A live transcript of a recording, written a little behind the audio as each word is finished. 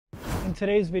In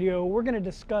today's video, we're going to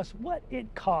discuss what it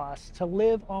costs to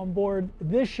live on board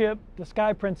this ship, the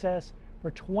Sky Princess,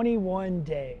 for 21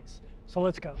 days. So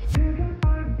let's go.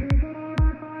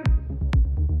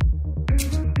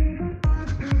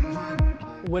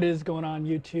 What is going on,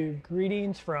 YouTube?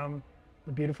 Greetings from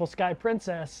the beautiful Sky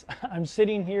Princess. I'm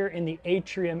sitting here in the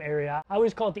atrium area. I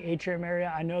always call it the atrium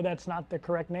area. I know that's not the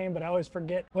correct name, but I always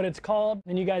forget what it's called.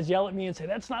 And you guys yell at me and say,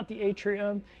 that's not the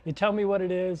atrium. You tell me what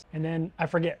it is, and then I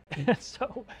forget.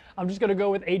 So I'm just gonna go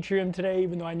with atrium today,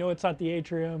 even though I know it's not the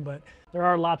atrium, but there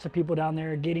are lots of people down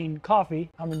there getting coffee.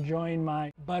 I'm enjoying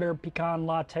my butter pecan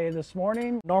latte this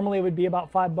morning. Normally it would be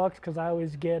about $5 because I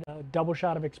always get a double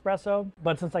shot of espresso.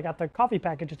 But since I got the coffee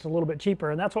package, it's a little bit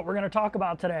cheaper. And that's what we're gonna talk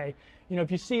about today. You know,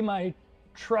 if you see my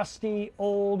trusty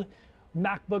old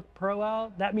MacBook Pro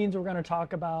out, that means we're gonna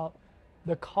talk about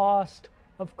the cost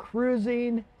of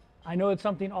cruising. I know it's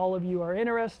something all of you are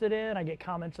interested in. I get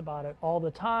comments about it all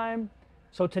the time.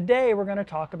 So today we're going to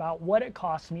talk about what it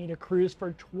costs me to cruise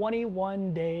for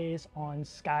 21 days on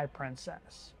Sky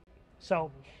Princess. So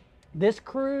this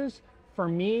cruise for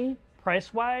me,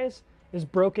 price-wise, is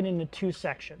broken into two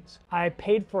sections. I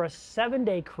paid for a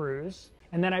 7-day cruise,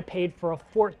 and then I paid for a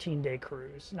 14-day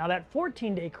cruise. Now that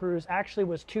 14-day cruise actually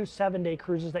was two 7-day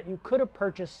cruises that you could have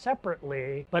purchased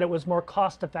separately, but it was more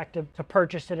cost-effective to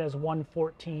purchase it as one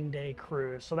 14-day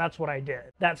cruise. So that's what I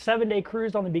did. That 7-day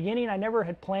cruise on the beginning, I never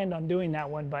had planned on doing that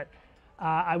one, but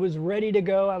I was ready to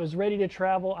go. I was ready to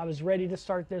travel. I was ready to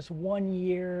start this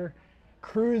 1-year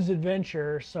cruise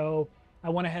adventure. So I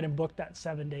went ahead and booked that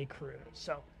 7-day cruise.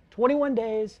 So 21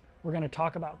 days. We're going to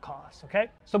talk about costs,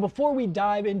 okay? So before we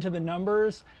dive into the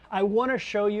numbers, I want to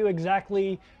show you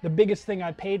exactly the biggest thing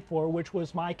I paid for, which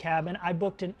was my cabin. I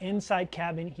booked an inside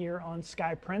cabin here on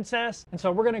Sky Princess. And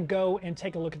so we're going to go and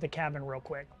take a look at the cabin real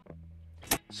quick.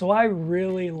 So I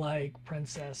really like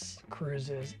Princess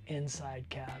Cruises inside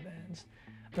cabins.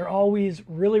 They're always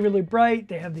really, really bright.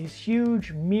 They have these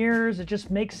huge mirrors. It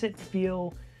just makes it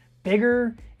feel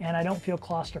bigger, and I don't feel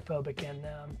claustrophobic in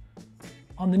them.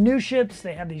 On the new ships,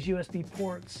 they have these USB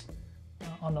ports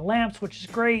on the lamps, which is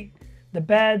great. The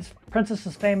beds, Princess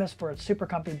is famous for its super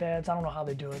comfy beds. I don't know how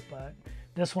they do it, but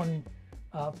this one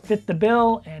fit the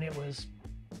bill, and it was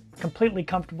completely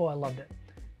comfortable. I loved it.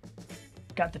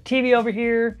 Got the TV over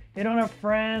here. They don't have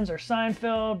Friends or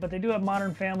Seinfeld, but they do have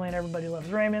Modern Family and Everybody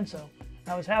Loves Raymond, so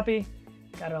I was happy.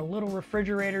 Got a little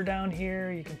refrigerator down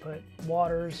here. You can put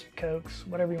waters, Cokes,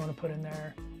 whatever you want to put in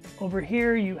there. Over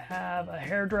here you have a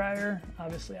hairdryer.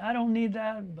 Obviously I don't need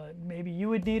that, but maybe you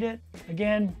would need it.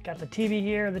 Again, got the TV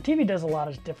here. The TV does a lot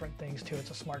of different things too.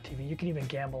 It's a smart TV. You can even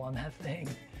gamble on that thing.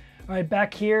 All right,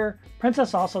 back here,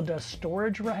 Princess also does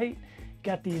storage, right?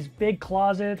 Got these big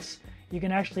closets. You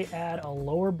can actually add a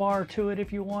lower bar to it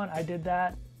if you want. I did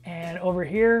that. And over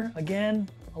here, again,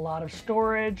 a lot of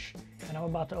storage. And I'm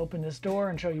about to open this door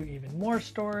and show you even more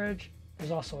storage.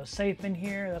 There's also a safe in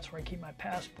here. That's where I keep my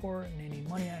passport and any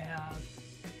money I have.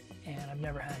 And I've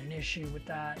never had an issue with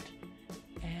that.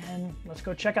 And let's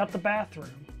go check out the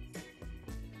bathroom.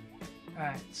 All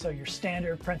right, so your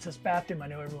standard Princess bathroom. I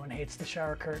know everyone hates the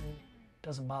shower curtain.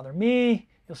 Doesn't bother me.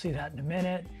 You'll see that in a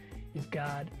minute. You've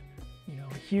got, you know,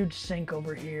 a huge sink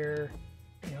over here.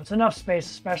 You know, it's enough space,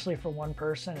 especially for one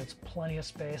person. It's plenty of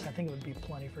space. I think it would be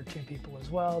plenty for 2 people as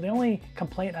well. The only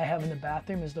complaint I have in the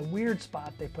bathroom is the weird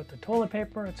spot they put the toilet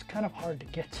paper. It's kind of hard to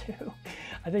get to.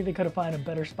 I think they could have found a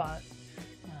better spot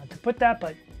to put that,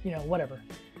 but you know, whatever.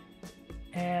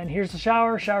 And here's the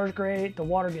shower. Shower's great. The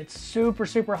water gets super,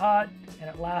 super hot and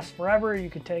it lasts forever. You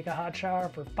could take a hot shower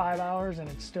for 5 hours and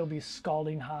it'd still be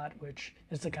scalding hot, which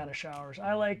is the kind of showers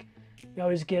I like. You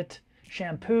always get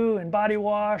shampoo and body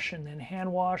wash, and then hand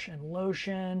wash and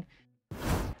lotion.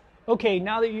 Okay,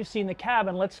 now that you've seen the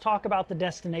cabin, let's talk about the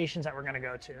destinations that we're going to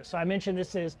go to. So I mentioned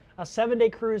this is a 7-day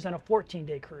cruise and a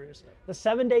 14-day cruise. The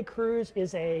 7-day cruise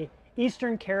is a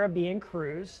Eastern Caribbean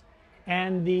cruise,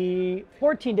 and the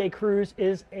 14-day cruise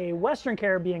is a Western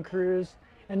Caribbean cruise,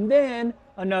 and then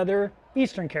another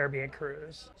Eastern Caribbean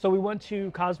cruise. So we went to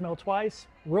Cozumel twice,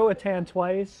 Roatan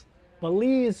twice,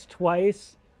 Belize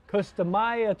twice, Costa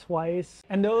Maya twice,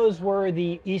 and those were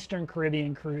the Eastern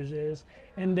Caribbean cruises.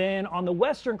 And then on the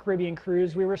Western Caribbean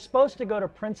cruise, we were supposed to go to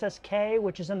Princess Cay,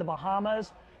 which is in the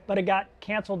Bahamas, but it got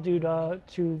canceled due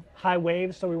to high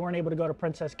waves, so we weren't able to go to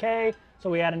Princess Cay. So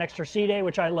we had an extra sea day,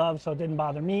 which I love, so it didn't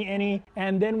bother me any.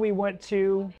 And then we went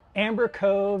to Amber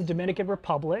Cove, Dominican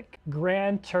Republic,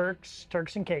 Grand Turks,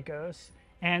 Turks and Caicos,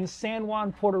 and San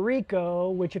Juan, Puerto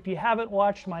Rico, which if you haven't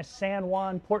watched my San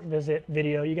Juan port visit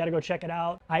video, you gotta go check it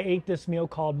out. I ate this meal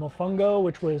called mofongo,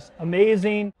 which was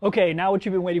amazing. Okay, now what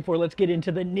you've been waiting for, let's get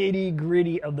into the nitty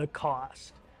gritty of the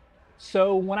cost.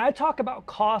 So when I talk about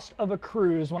cost of a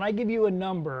cruise, when I give you a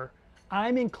number,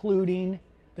 I'm including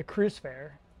the cruise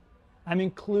fare, I'm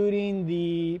including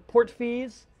the port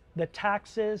fees, the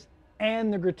taxes,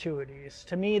 and the gratuities.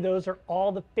 To me, those are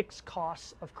all the fixed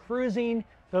costs of cruising.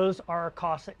 Those are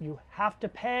costs that you have to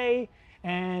pay.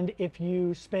 And if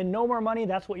you spend no more money,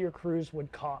 that's what your cruise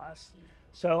would cost.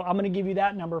 So I'm going to give you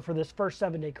that number for this first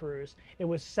 7-day cruise. It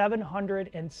was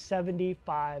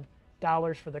 $775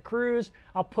 for the cruise.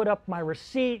 I'll put up my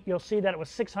receipt. You'll see that it was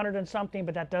 600 and something,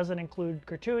 but that doesn't include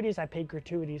gratuities. I paid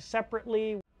gratuities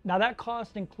separately. Now that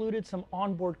cost included some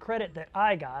onboard credit that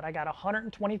I got. I got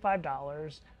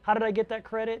 $125. How did I get that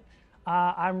credit?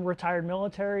 I'm retired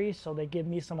military, so they give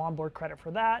me some onboard credit for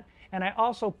that. And I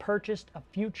also purchased a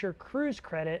future cruise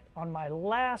credit on my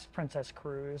last Princess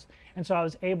cruise. And so I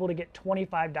was able to get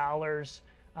 $25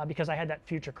 because I had that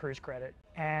future cruise credit.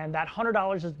 And that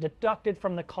 $100 is deducted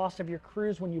from the cost of your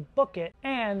cruise when you book it,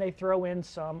 and they throw in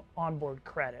some onboard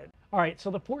credit. All right,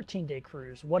 so the 14-day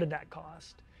cruise, what did that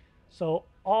cost? So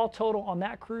all total on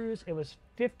that cruise, it was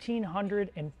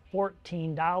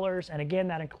 $1,514. And again,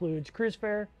 that includes cruise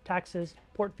fare, taxes,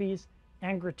 port fees,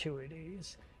 and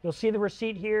gratuities. You'll see the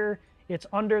receipt here. It's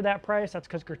under that price. That's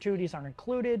because gratuities aren't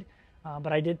included.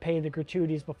 But I did pay the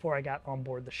gratuities before I got on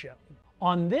board the ship.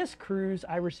 On this cruise,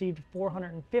 I received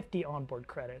 450 onboard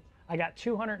credit. I got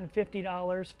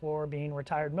 $250 for being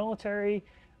retired military.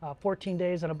 14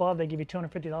 days and above, they give you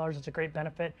 $250. It's a great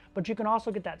benefit. But you can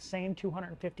also get that same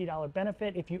 $250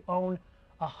 benefit if you own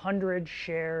 100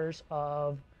 shares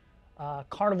of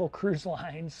Carnival Cruise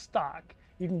Line stock.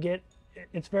 You can get,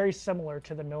 it's very similar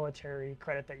to the military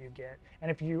credit that you get.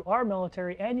 And if you are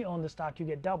military and you own the stock, you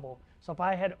get double. So if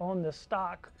I had owned the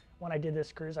stock when I did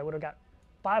this cruise, I would have got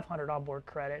 500 onboard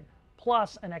credit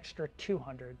plus an extra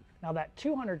 200. Now that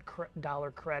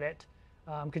 $200 credit,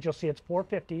 because you'll see it's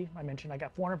 450. I mentioned I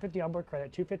got 450 onboard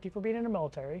credit, 250 for being in the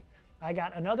military. I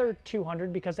got another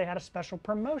 200 because they had a special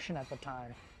promotion at the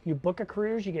time. You book a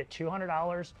cruise, you get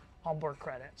 $200 onboard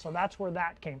credit. So that's where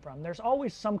that came from. There's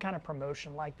always some kind of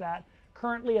promotion like that.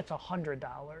 Currently it's $100.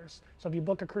 So if you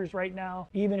book a cruise right now,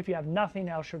 even if you have nothing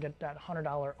else, you'll get that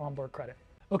 $100 onboard credit.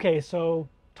 Okay, so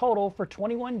total for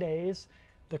 21 days,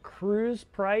 the cruise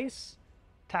price,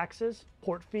 taxes,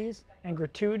 port fees, and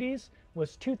gratuities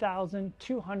was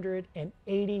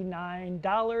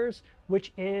 $2,289,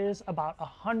 which is about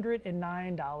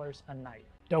 $109 a night.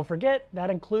 Don't forget, that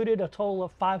included a total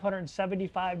of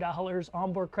 $575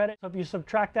 onboard credit. So if you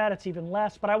subtract that, it's even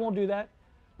less, but I won't do that.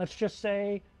 Let's just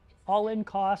say all-in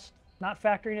cost, not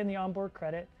factoring in the onboard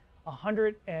credit,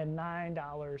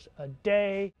 $109 a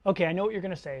day. Okay, I know what you're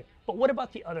gonna say, but what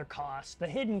about the other costs, the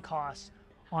hidden costs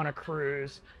on a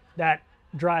cruise that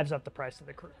drives up the price of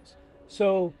the cruise?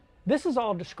 So this is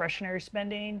all discretionary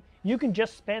spending. You can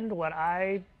just spend what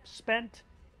I spent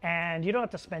and you don't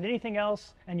have to spend anything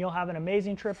else, and you'll have an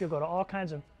amazing trip. You'll go to all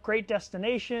kinds of great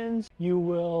destinations. You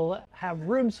will have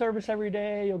room service every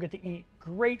day. You'll get to eat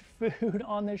great food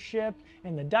on the ship,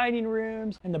 in the dining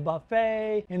rooms, in the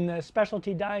buffet, in the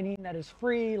specialty dining that is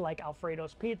free, like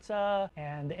Alfredo's Pizza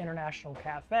and the International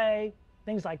Cafe,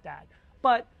 things like that.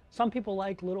 But some people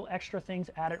like little extra things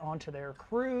added onto their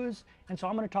cruise, and so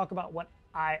I'm going to talk about what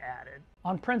I added.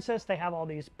 On Princess, they have all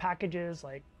these packages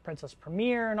like Princess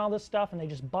Premier and all this stuff, and they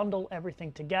just bundle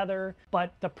everything together.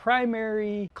 But the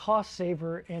primary cost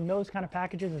saver in those kind of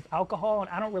packages is alcohol, and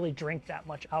I don't really drink that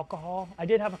much alcohol. I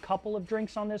did have a couple of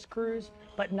drinks on this cruise,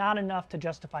 but not enough to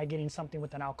justify getting something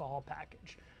with an alcohol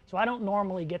package. So I don't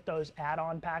normally get those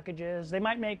add-on packages. They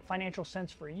might make financial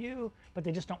sense for you, but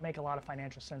they just don't make a lot of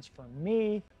financial sense for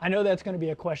me. I know that's going to be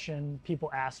a question people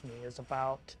ask me, is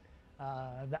about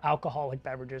the alcoholic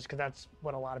beverages, because that's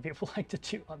what a lot of people like to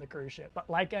do on the cruise ship. But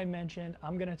like I mentioned,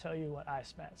 I'm going to tell you what I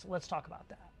spent. So let's talk about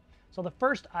that. So the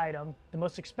first item, the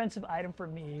most expensive item for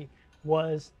me,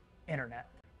 was internet.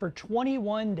 For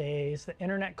 21 days, the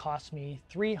internet cost me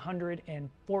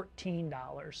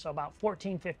 $314, so about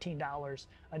 $14, $15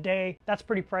 a day. That's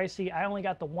pretty pricey. I only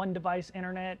got the one device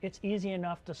internet. It's easy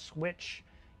enough to switch,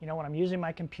 you know, when I'm using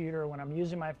my computer, when I'm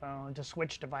using my phone, to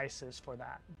switch devices for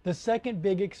that. The second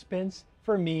big expense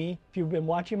for me, if you've been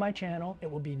watching my channel, it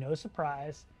will be no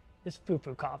surprise, is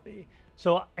fufu coffee.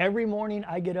 So every morning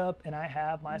I get up and I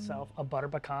have myself a butter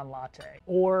pecan latte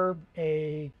or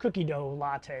a cookie dough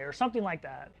latte or something like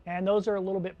that. And those are a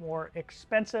little bit more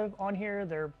expensive on here.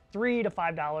 They're $3 to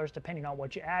 $5 depending on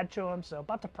what you add to them. So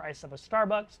about the price of a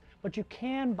Starbucks, but you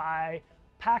can buy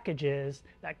packages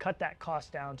that cut that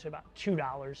cost down to about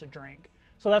 $2 a drink.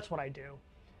 So that's what I do.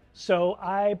 So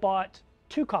I bought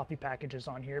 2 coffee packages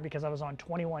on here because I was on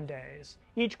 21 days.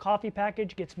 Each coffee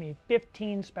package gets me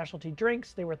 15 specialty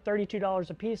drinks. They were $32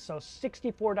 a piece, so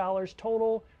 $64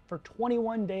 total for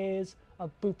 21 days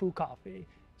of foo-foo coffee.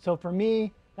 So for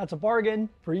me, that's a bargain.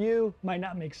 For you, might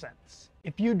not make sense.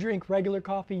 If you drink regular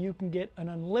coffee, you can get an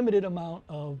unlimited amount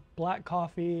of black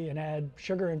coffee and add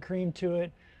sugar and cream to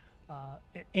it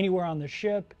anywhere on the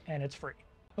ship, and it's free.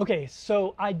 Okay,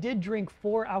 so I did drink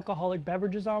 4 alcoholic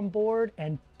beverages on board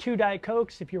and 2 Diet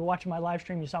Cokes. If you're watching my live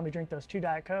stream, you saw me drink those 2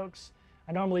 Diet Cokes.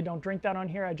 I normally don't drink that on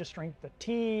here. I just drink the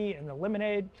tea and the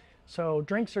lemonade. So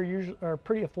drinks are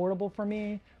pretty affordable for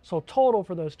me. So total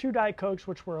for those 2 Diet Cokes,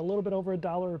 which were a little bit over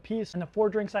 $1 a piece, and the 4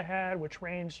 drinks I had, which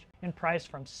ranged in price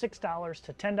from $6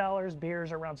 to $10,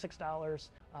 beers around $6,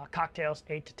 cocktails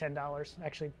 $8 to $10,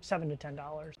 actually $7 to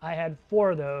 $10. I had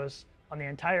 4 of those on the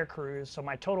entire cruise, so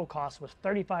my total cost was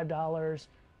 $35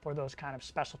 for those kind of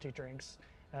specialty drinks.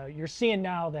 You're seeing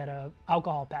now that an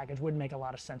alcohol package wouldn't make a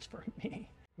lot of sense for me.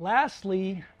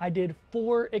 Lastly, I did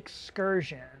 4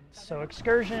 excursions. So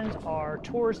excursions are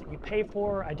tours that you pay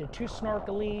for. I did 2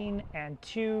 snorkeling and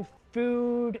 2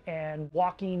 food and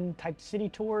walking type city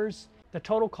tours. The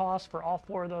total cost for all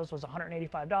 4 of those was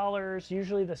 $185.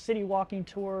 Usually the city walking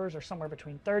tours are somewhere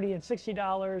between $30 and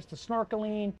 $60. The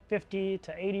snorkeling, $50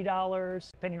 to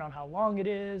 $80, depending on how long it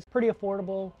is. Pretty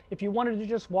affordable. If you wanted to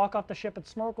just walk off the ship and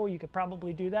snorkel, you could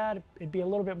probably do that. It'd be a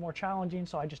little bit more challenging,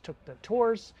 so I just took the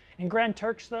tours. In Grand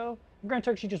Turks though, in Grand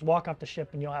Turks you just walk off the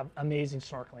ship and you'll have amazing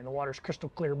snorkeling. The water's crystal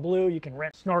clear blue. You can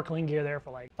rent snorkeling gear there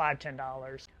for like $5,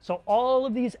 $10. So all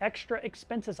of these extra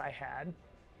expenses I had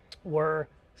were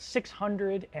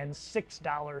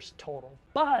 $606 total.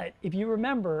 But if you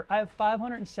remember, I have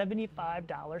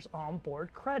 $575 on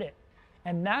board credit,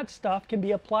 and that stuff can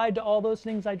be applied to all those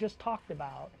things I just talked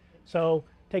about. So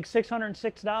take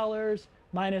 $606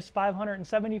 minus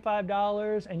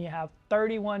 $575 and you have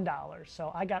 $31.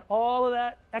 So I got all of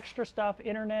that extra stuff,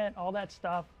 internet, all that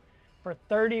stuff, for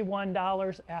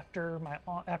 $31 after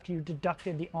you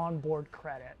deducted the onboard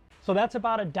credit. So that's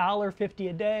about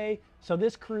 $1.50 a day. So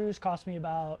this cruise cost me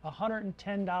about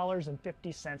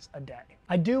 $110.50 a day.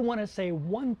 I do want to say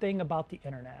one thing about the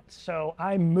internet. So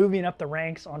I'm moving up the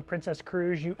ranks on Princess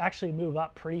Cruise. You actually move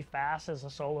up pretty fast as a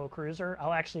solo cruiser.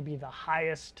 I'll actually be the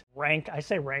highest rank. I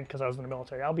say rank because I was in the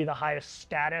military. I'll be the highest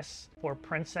status for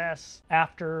Princess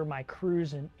after my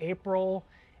cruise in April,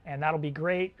 and that'll be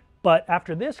great. But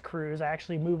after this cruise, I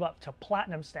actually move up to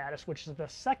platinum status, which is the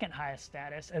 2nd highest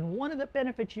status. And one of the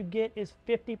benefits you get is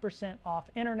 50%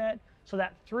 off internet. So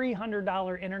that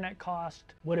 $300 internet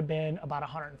cost would have been about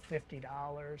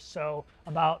 $150. So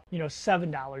about,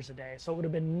 $7 a day. So it would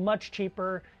have been much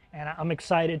cheaper. And I'm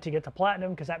excited to get to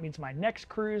platinum because that means my next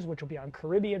cruise, which will be on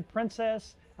Caribbean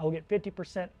Princess, I will get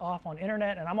 50% off on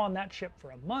internet. And I'm on that ship for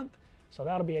a month. So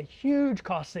that'll be a huge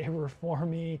cost saver for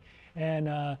me.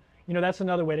 And, that's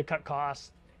another way to cut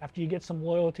costs. After you get some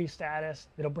loyalty status,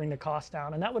 it'll bring the cost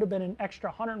down. And that would have been an extra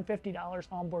 $150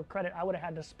 onboard credit I would have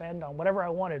had to spend on whatever I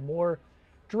wanted. More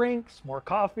drinks, more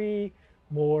coffee,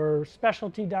 more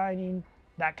specialty dining,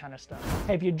 that kind of stuff.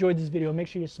 Hey, if you enjoyed this video, make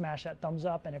sure you smash that thumbs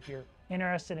up. And if you're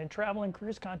interested in travel and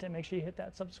cruise content, make sure you hit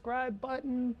that subscribe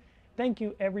button. Thank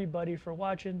you everybody for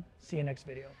watching. See you next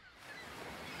video.